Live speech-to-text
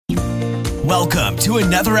Welcome to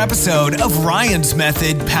another episode of Ryan's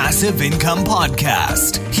Method Passive Income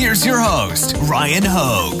Podcast. Here's your host, Ryan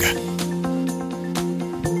Hogue.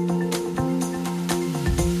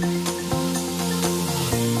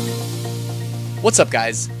 What's up,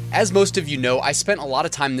 guys? As most of you know, I spent a lot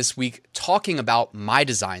of time this week talking about My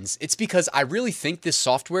Designs. It's because I really think this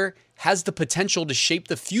software has the potential to shape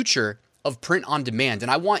the future of print on demand,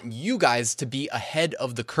 and I want you guys to be ahead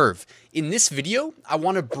of the curve. In this video, I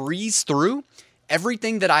want to breeze through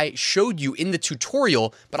everything that I showed you in the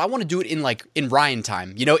tutorial, but I want to do it in Ryan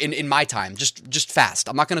time, in my time, just fast.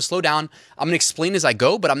 I'm not going to slow down. I'm going to explain as I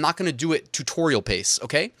go, but I'm not going to do it tutorial pace,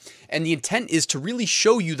 okay? And the intent is to really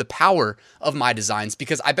show you the power of My Designs,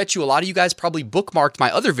 because I bet you a lot of you guys probably bookmarked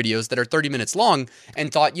my other videos that are 30 minutes long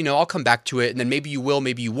and thought, I'll come back to it, and then maybe you will,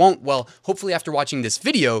 maybe you won't. Well, hopefully after watching this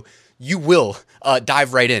video, you will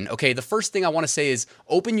dive right in, okay? The first thing I want to say is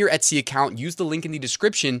open your Etsy account, use the link in the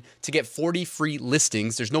description to get 40 free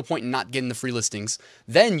listings. There's no point in not getting the free listings.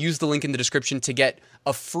 Then use the link in the description to get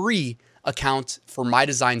a free account for My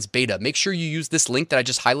Designs beta. Make sure you use this link that I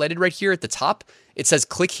just highlighted right here at the top. It says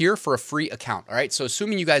click here for a free account, all right? So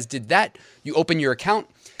assuming you guys did that, you open your account.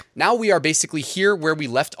 Now we are basically here where we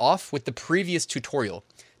left off with the previous tutorial.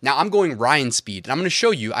 Now I'm going Ryan speed, and I'm going to show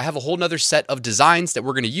you, I have a whole nother set of designs that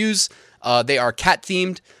we're going to use. They are cat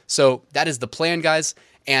themed, so that is the plan, guys.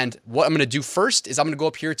 And what I'm going to do first is I'm going to go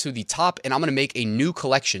up here to the top, and I'm going to make a new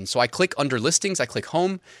collection. So I click under listings, I click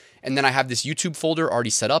home, and then I have this YouTube folder already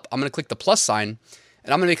set up. I'm going to click the plus sign,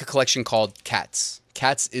 and I'm going to make a collection called cats.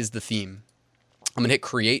 Cats is the theme. I'm going to hit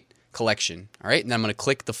create collection, all right? And then I'm going to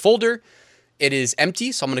click the folder. It is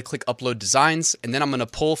empty, so I'm going to click upload designs, and then I'm going to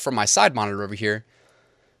pull from my side monitor over here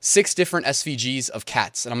 6 different SVGs of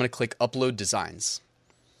cats, and I'm going to click upload designs.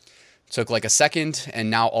 Took like a second, and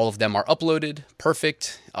now all of them are uploaded.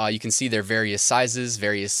 Perfect. You can see their various sizes,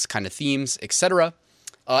 various kind of themes, etc.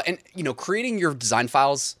 And creating your design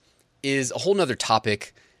files is a whole nother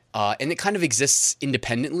topic, and it kind of exists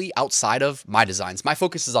independently outside of My Designs. My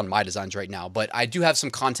focus is on My Designs right now, but I do have some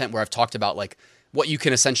content where I've talked about what you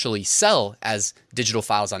can essentially sell as digital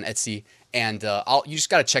files on Etsy. And you just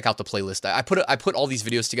got to check out the playlist. I put all these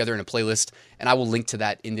videos together in a playlist, and I will link to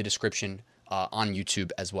that in the description on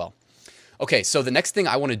YouTube as well. Okay, so the next thing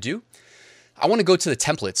I want to do, I want to go to the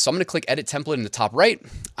templates. So I'm going to click Edit Template in the top right.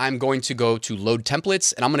 I'm going to go to Load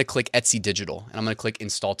Templates, and I'm going to click Etsy Digital, and I'm going to click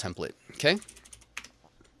Install Template, okay?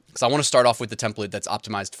 Because I want to start off with the template that's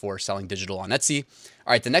optimized for selling digital on Etsy.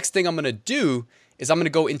 All right, the next thing I'm going to do is I'm going to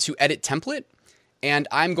go into Edit Template, and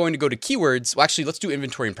I'm going to go to keywords. Well, actually, let's do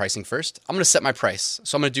inventory and pricing first. I'm going to set my price.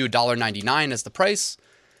 So I'm going to do $1.99 as the price.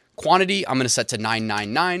 Quantity, I'm going to set to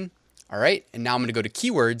 $9.99. All right. And now I'm going to go to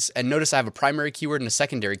keywords, and notice I have a primary keyword and a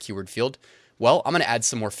secondary keyword field. Well, I'm going to add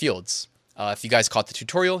some more fields. If you guys caught the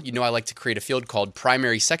tutorial, I like to create a field called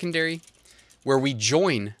primary secondary, where we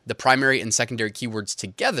join the primary and secondary keywords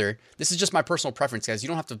together. This is just my personal preference, guys. You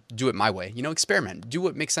don't have to do it my way. Experiment. Do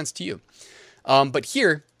what makes sense to you. But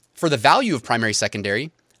here, for the value of primary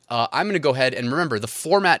secondary, I'm going to go ahead and remember the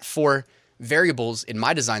format for variables in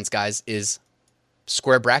My Designs, guys, is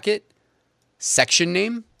square bracket, section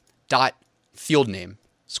name, dot field name,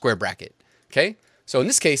 square bracket. Okay. So in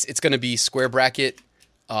this case, it's going to be square bracket.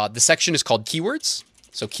 The section is called keywords.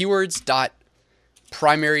 So keywords dot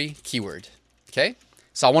primary keyword. Okay.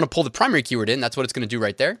 So I want to pull the primary keyword in. That's what it's going to do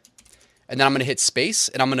right there. And then I'm going to hit space,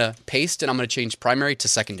 and I'm going to paste, and I'm going to change primary to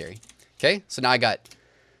secondary. Okay. So now I got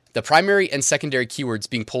the primary and secondary keywords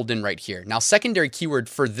being pulled in right here. Now, secondary keyword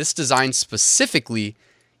for this design specifically,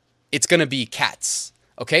 it's going to be cats.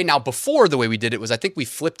 Okay. Now, before, the way we did it was, I think we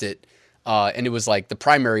flipped it, and it was like the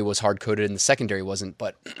primary was hard coded and the secondary wasn't.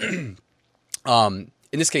 But in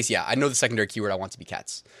this case, yeah, I know the secondary keyword I want to be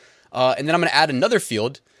cats. And then I'm going to add another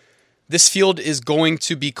field. This field is going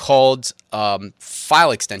to be called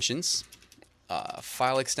file extensions.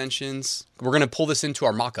 File extensions. We're going to pull this into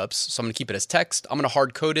our mockups. So I'm going to keep it as text. I'm going to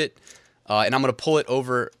hard code it, and I'm going to pull it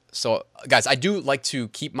over. So guys, I do like to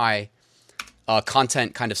keep my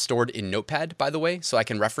content kind of stored in Notepad, by the way, so I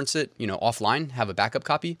can reference it, offline, have a backup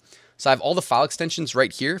copy. So I have all the file extensions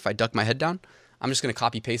right here. If I duck my head down, I'm just going to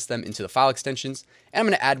copy paste them into the file extensions, and I'm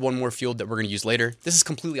going to add one more field that we're going to use later. This is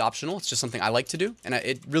completely optional. It's just something I like to do, and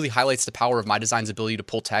it really highlights the power of My Design's ability to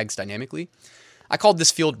pull tags dynamically. I called this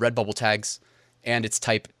field Redbubble tags, and it's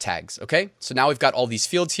type tags. Okay, so now we've got all these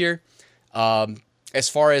fields here. As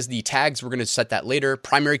far as the tags, we're going to set that later.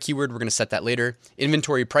 Primary keyword, we're going to set that later.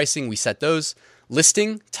 Inventory pricing, we set those.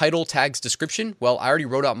 Listing, title, tags, description. Well, I already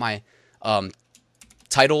wrote out my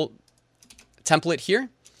title template here.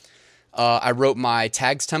 I wrote my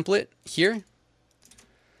tags template here.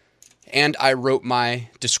 And I wrote my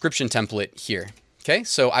description template here. Okay,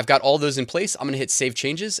 so I've got all those in place. I'm going to hit save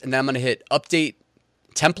changes, and then I'm going to hit update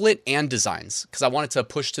template and designs because I wanted to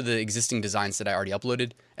push to the existing designs that I already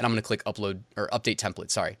uploaded. And I'm going to click upload or update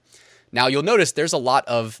template. Sorry. Now you'll notice there's a lot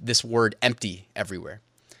of this word empty everywhere.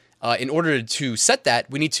 In order to set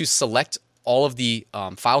that, we need to select all of the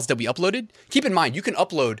files that we uploaded. Keep in mind, you can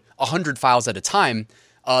upload 100 files at a time.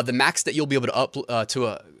 The max that you'll be able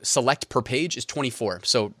to select per page is 24.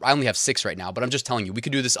 So I only have 6 right now, but I'm just telling you, we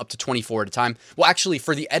could do this up to 24 at a time. Well, actually,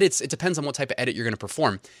 for the edits, it depends on what type of edit you're going to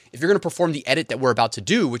perform. If you're going to perform the edit that we're about to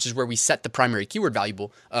do, which is where we set the primary keyword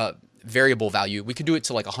variable value, we could do it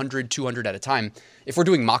to like 100, 200 at a time. If we're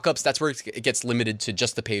doing mockups, that's where it gets limited to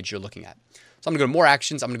just the page you're looking at. So I'm going to go to more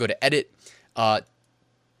actions. I'm going to go to edit.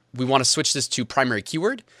 We want to switch this to primary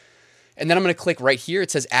keyword. And then I'm going to click right here. It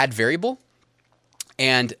says add variable.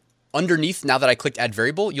 And underneath, now that I clicked add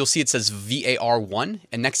variable, you'll see it says VAR1.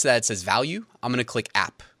 And next to that, it says value. I'm going to click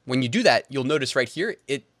app. When you do that, you'll notice right here,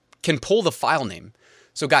 it can pull the file name.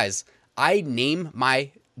 So guys, I name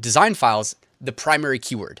my design files the primary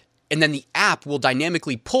keyword. And then the app will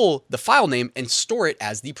dynamically pull the file name and store it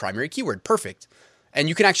as the primary keyword. Perfect. And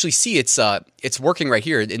you can actually see it's working right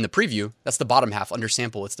here in the preview. That's the bottom half under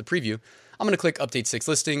sample. It's the preview. I'm going to click update 6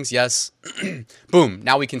 listings. Yes. Boom.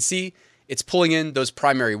 Now we can see it's pulling in those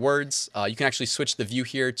primary words. You can actually switch the view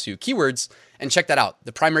here to keywords and check that out.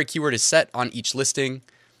 The primary keyword is set on each listing.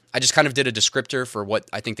 I just kind of did a descriptor for what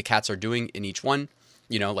I think the cats are doing in each one.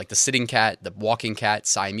 You know, like the sitting cat, the walking cat,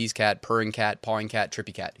 Siamese cat, purring cat, pawing cat,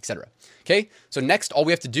 trippy cat, etc. Okay, so next, all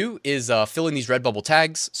we have to do is fill in these Redbubble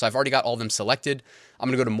tags. So I've already got all of them selected. I'm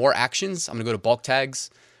going to go to more actions. I'm going to go to bulk tags.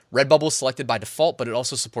 Redbubble is selected by default, but it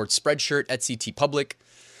also supports Spreadshirt, Etsy, TeePublic.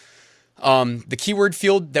 The keyword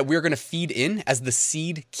field that we're going to feed in as the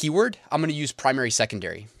seed keyword, I'm going to use primary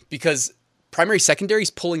secondary because primary secondary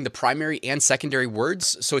is pulling the primary and secondary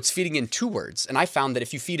words, so it's feeding in 2 words. And I found that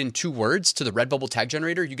if you feed in 2 words to the Redbubble tag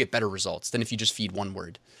generator, you get better results than if you just feed 1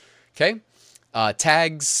 word. Okay?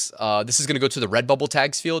 Tags, this is going to go to the Redbubble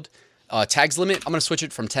tags field. Tags limit, I'm going to switch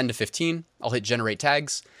it from 10 to 15. I'll hit generate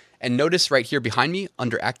tags. And notice right here behind me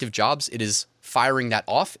under active jobs, it is firing that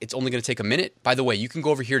off. It's only going to take a minute. By the way, you can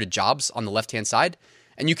go over here to jobs on the left-hand side,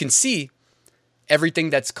 and you can see everything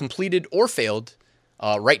that's completed or failed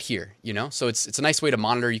right here, you know? So it's a nice way to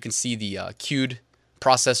monitor. You can see the queued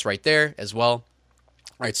process right there as well. All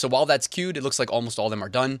right, so while that's queued, it looks like almost all of them are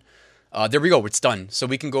done. There we go, it's done. So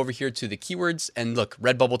we can go over here to the keywords and look,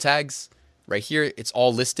 Redbubble tags right here. It's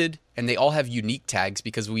all listed, and they all have unique tags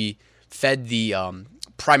because we fed the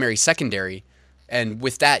primary, secondary. And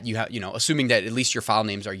with that, you have, assuming that at least your file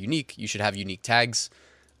names are unique, you should have unique tags.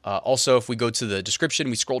 Also, if we go to the description,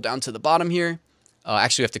 we scroll down to the bottom here.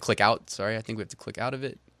 Actually, we have to click out. Sorry, I think we have to click out of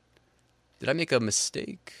it. Did I make a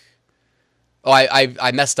mistake? Oh,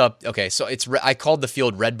 I messed up. Okay, so I called the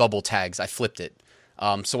field Redbubble tags. I flipped it.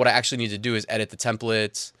 So what I actually need to do is edit the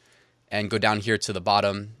template and go down here to the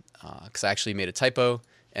bottom because I actually made a typo,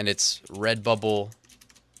 and it's Redbubble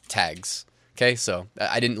tags. Okay, so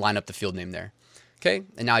I didn't line up the field name there. Okay,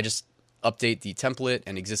 and now I just update the template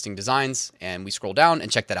and existing designs, and we scroll down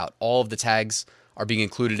and check that out. All of the tags are being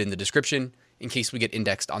included in the description in case we get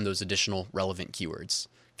indexed on those additional relevant keywords.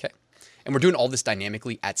 Okay, and we're doing all this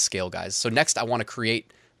dynamically at scale, guys. So next, I want to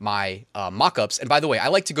create my mockups. And by the way, I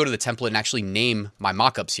like to go to the template and actually name my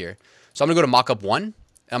mockups here. So I'm going to go to mockup 1, and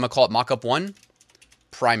I'm going to call it mockup 1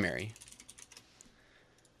 primary.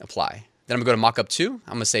 Apply. Then I'm going to go to mockup 2.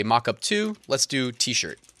 I'm going to say mockup 2, let's do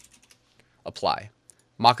t-shirt. Apply.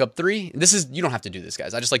 Mockup 3, you don't have to do this,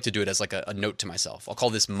 guys. I just like to do it as like a note to myself. I'll call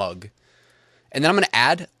this mug. And then I'm going to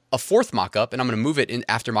add a 4th mockup, and I'm going to move it in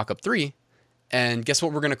after mockup 3. And guess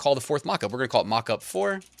what we're going to call the 4th mockup? We're going to call it mockup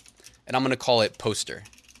 4, and I'm going to call it poster.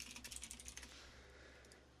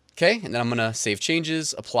 Okay, and then I'm going to save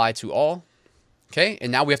changes, apply to all. Okay,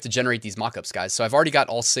 and now we have to generate these mockups, guys. So I've already got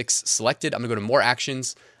all 6 selected. I'm going to go to more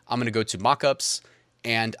actions. I'm going to go to mockups,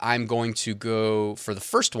 and I'm going to go for the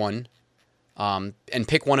first one and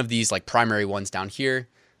pick one of these like primary ones down here.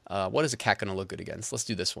 What is a cat going to look good against? Let's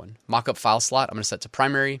do this one. Mockup file slot. I'm going to set to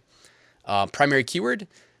primary. Primary keyword.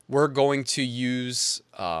 We're going to use,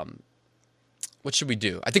 what should we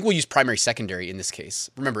do? I think we'll use primary secondary in this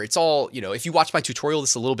case. Remember, it's all, if you watch my tutorial, this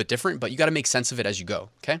is a little bit different, but you got to make sense of it as you go.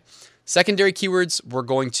 Okay. Secondary keywords, we're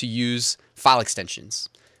going to use file extensions.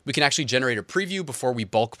 We can actually generate a preview before we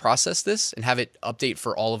bulk process this and have it update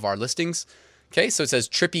for all of our listings. Okay. So it says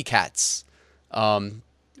trippy cats.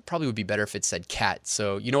 Probably would be better if it said cat.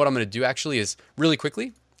 So you know what I'm going to do actually is really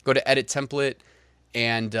quickly go to edit template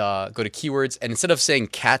and go to keywords. And instead of saying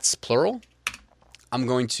cats plural, I'm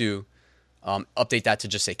going to update that to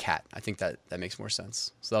just say cat. I think that makes more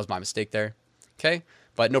sense. So that was my mistake there. Okay,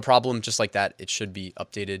 but no problem. Just like that, it should be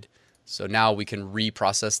updated. So now we can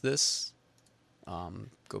reprocess this.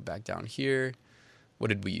 Go back down here. What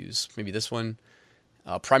did we use? Maybe this one.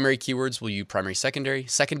 Primary keywords, we'll use primary, secondary.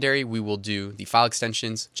 Secondary, we will do the file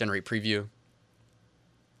extensions, generate preview.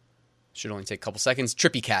 Should only take a couple seconds.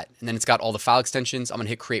 Trippy cat, and then it's got all the file extensions. I'm gonna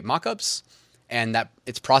hit create mockups, and that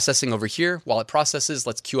it's processing over here. While it processes,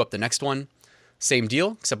 let's queue up the next one. Same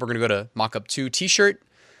deal, except we're gonna go to mockup 2 t-shirt.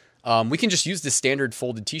 We can just use the standard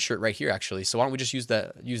folded t-shirt right here, actually. So why don't we just use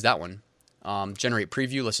that one? Generate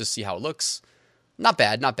preview. Let's just see how it looks. Not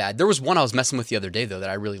bad, not bad. There was one I was messing with the other day though that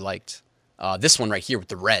I really liked. This one right here with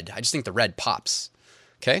the red. I just think the red pops.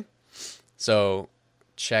 Okay, so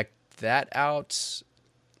check that out.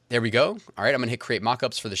 There we go. All right, I'm gonna hit create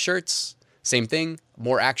mockups for the shirts. Same thing,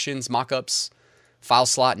 more actions, mockups, file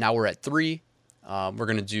slot. Now we're at 3. We're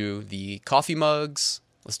gonna do the coffee mugs.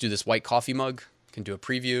 Let's do this white coffee mug. Can do a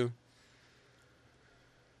preview.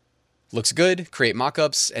 Looks good. Create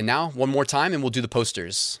mockups, and now one more time, and we'll do the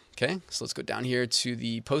posters. Okay, so let's go down here to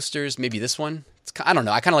the posters. Maybe this one. I don't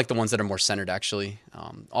know. I kind of like the ones that are more centered, actually.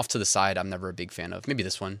 Off to the side, I'm never a big fan of. Maybe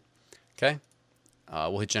this one. Okay,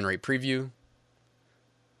 we'll hit generate preview.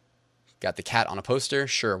 Got the cat on a poster.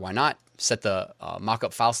 Sure, why not? Set the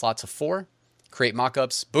mockup file slot to 4. Create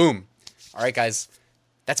mockups. Boom. All right, guys.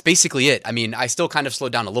 That's basically it. I mean, I still kind of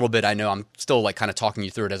slowed down a little bit. I know I'm still like kind of talking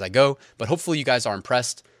you through it as I go, but hopefully you guys are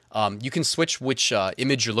impressed. You can switch which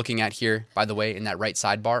image you're looking at here, by the way, in that right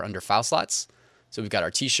sidebar under file slots. So we've got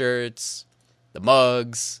our t-shirts, the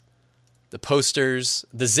mugs, the posters,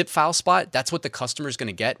 the zip file spot. That's what the customer is going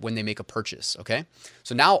to get when they make a purchase. Okay.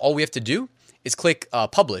 So now all we have to do is click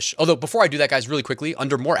publish. Although before I do that, guys, really quickly,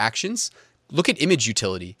 under more actions, look at image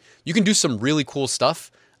utility. You can do some really cool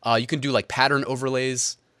stuff. You can do like pattern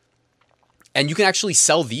overlays, and you can actually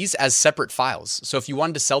sell these as separate files. So if you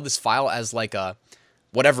wanted to sell this file as like a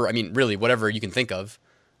whatever, I mean, really whatever you can think of,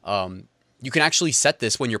 you can actually set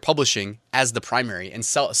this when you're publishing as the primary and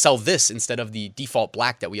sell this instead of the default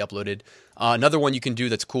black that we uploaded. Another one you can do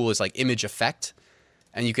that's cool is like image effect,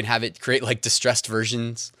 and you can have it create like distressed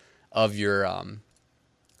versions of your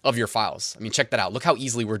files. I mean, check that out. Look how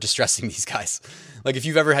easily we're distressing these guys. Like if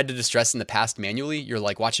you've ever had to distress in the past manually, you're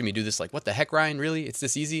like watching me do this like, what the heck, Ryan? Really? It's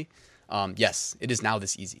this easy? Yes, it is now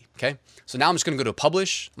this easy. Okay. So now I'm just going to go to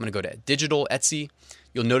publish. I'm going to go to digital Etsy.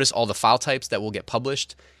 You'll notice all the file types that will get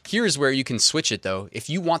published. Here is where you can switch it though. If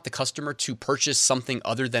you want the customer to purchase something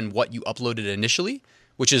other than what you uploaded initially,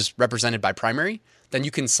 which is represented by primary, then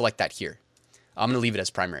you can select that here. I'm going to leave it as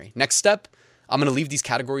primary. Next step, I'm going to leave these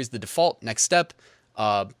categories the default. Next step,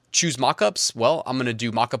 choose mockups. Well, I'm going to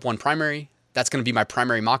do mockup 1 primary. That's going to be my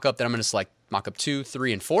primary mockup. Then I'm going to select mockup 2,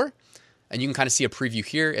 3, and 4. And you can kind of see a preview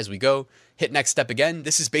here as we go. Hit next step again.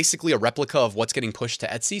 This is basically a replica of what's getting pushed to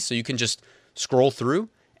Etsy. So you can just scroll through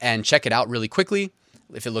and check it out really quickly.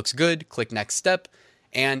 If it looks good, click next step.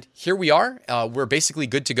 And here we are. We're basically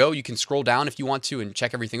good to go. You can scroll down if you want to and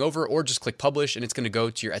check everything over, or just click publish and it's going to go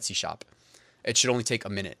to your Etsy shop. It should only take a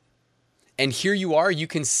minute. And here you are. You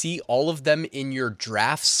can see all of them in your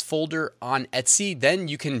drafts folder on Etsy. Then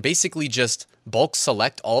you can basically just bulk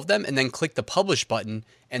select all of them and then click the publish button,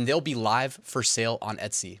 and they'll be live for sale on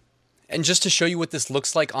Etsy. And just to show you what this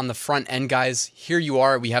looks like on the front end, guys, here you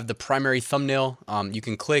are. We have the primary thumbnail. You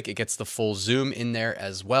can click, it gets the full zoom in there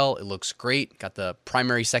as well. It looks great. Got the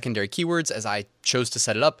primary, secondary keywords as I chose to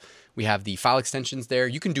set it up. We have the file extensions there.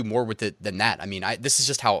 You can do more with it than that. I mean, this is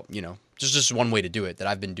just how, just one way to do it that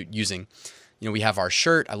I've been using. We have our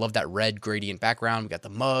shirt. I love that red gradient background. We got the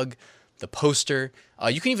mug, the poster.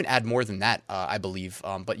 You can even add more than that, I believe.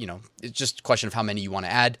 But it's just a question of how many you want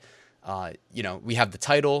to add. We have the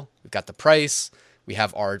title, we've got the price, we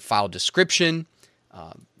have our file description.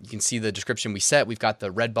 You can see the description we set. We've got the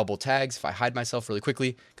red bubble tags. If I hide myself really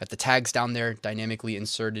quickly, got the tags down there dynamically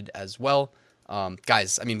inserted as well.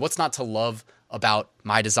 Guys, I mean, what's not to love about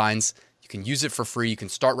My Designs? You can use it for free. You can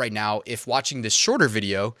start right now. If watching this shorter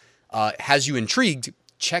video has you intrigued,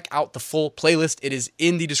 check out the full playlist. It is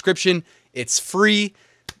in the description. It's free.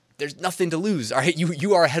 There's nothing to lose. All right,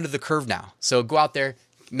 you are ahead of the curve now. So go out there,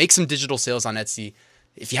 make some digital sales on Etsy.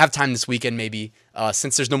 If you have time this weekend, maybe,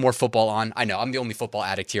 since there's no more football on. I know I'm the only football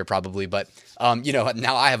addict here probably, but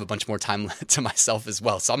now I have a bunch more time to myself as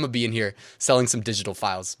well. So I'm going to be in here selling some digital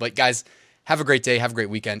files. But guys, have a great day. Have a great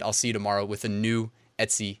weekend. I'll see you tomorrow with a new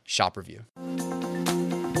Etsy shop review.